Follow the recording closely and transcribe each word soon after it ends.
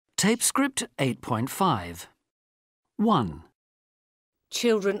Tape script 8.5. 1.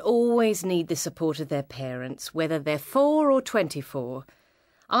 Children always need the support of their parents, whether they're 4 or 24.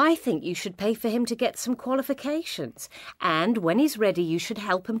 I think you should pay for him to get some qualifications, and when he's ready you should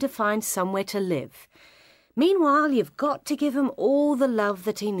help him to find somewhere to live. Meanwhile, you've got to give him all the love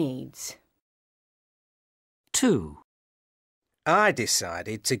that he needs. 2. I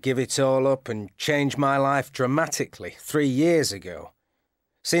decided to give it all up and change my life dramatically 3 years ago.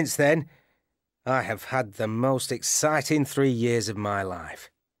 Since then, I have had the most exciting 3 years of my life.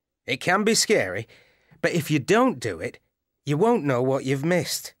 It can be scary, but if you don't do it, you won't know what you've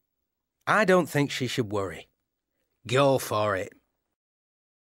missed. I don't think she should worry. Go for it.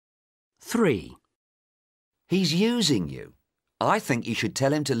 3. He's using you. I think you should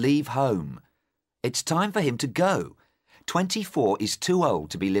tell him to leave home. It's time for him to go. 24 is too old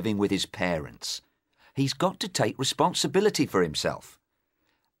to be living with his parents. He's got to take responsibility for himself.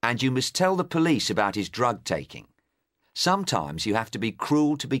 And you must tell the police about his drug taking. Sometimes you have to be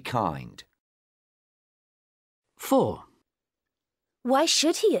cruel to be kind. 4. Why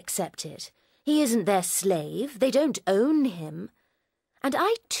should he accept it? He isn't their slave. They don't own him. And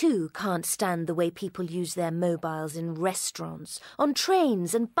I too can't stand the way people use their mobiles in restaurants, on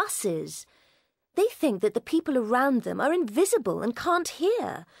trains and buses. They think that the people around them are invisible and can't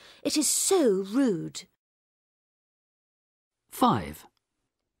hear. It is so rude. 5.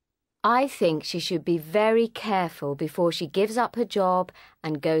 I think she should be very careful before she gives up her job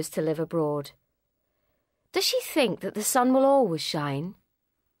and goes to live abroad. Does she think that the sun will always shine?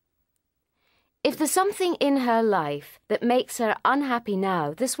 If there's something in her life that makes her unhappy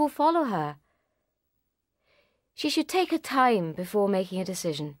now, this will follow her. She should take her time before making a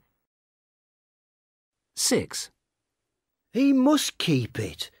decision. 6. He must keep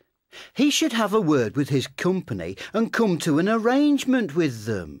it. He should have a word with his company and come to an arrangement with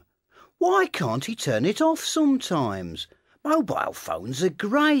them. Why can't he turn it off sometimes? Mobile phones are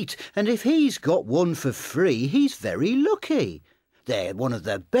great, and if he's got one for free, he's very lucky. They're one of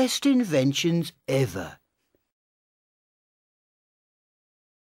the best inventions ever.